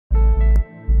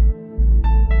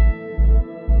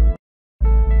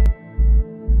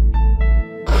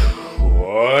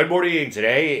morning.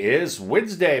 Today is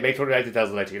Wednesday, May 29th,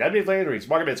 2019. I'm Dave Landry.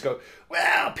 Market minutes go,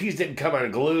 well, peas didn't come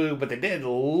unglued, but they did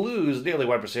lose nearly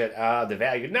 1% of the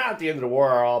value. Not the end of the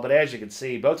world, but as you can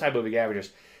see, both time moving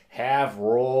averages have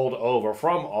rolled over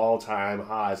from all-time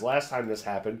highs. Last time this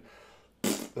happened,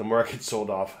 the market sold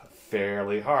off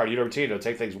fairly hard. You know, routine,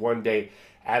 take things one day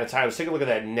at a time. Let's take a look at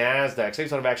that NASDAQ. Same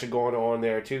sort of action going on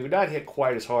there, too. Not hit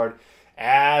quite as hard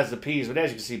as the peas, but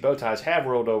as you can see, bow ties have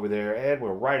rolled over there, and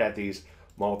we're right at these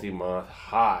multi-month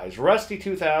highs. Rusty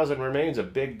 2000 remains a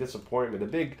big disappointment.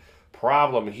 The big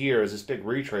problem here is this big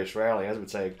retrace rally has been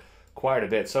saying quite a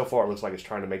bit. So far, it looks like it's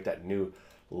trying to make that new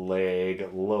leg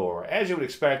lower. As you would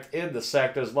expect in the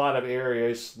sectors, a lot of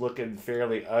areas looking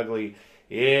fairly ugly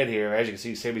in here. As you can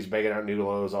see, semis banging out new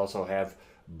lows, also have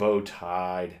bow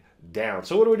tied down.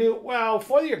 So what do? Well,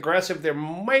 for the aggressive, there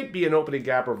might be an opening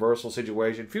gap reversal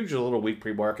situation. Futures a little weak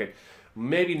pre-market.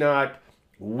 Maybe not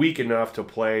weak enough to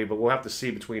play, but we'll have to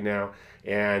see between now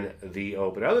and the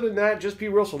open. Other than that, just be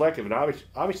real selective and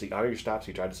obviously honor your stops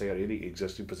you try to stay on any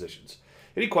existing positions.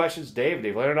 Any questions? Dave,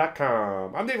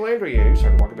 DaveLandry.com. I'm Dave Landry, and you're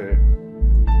starting to walk a minute.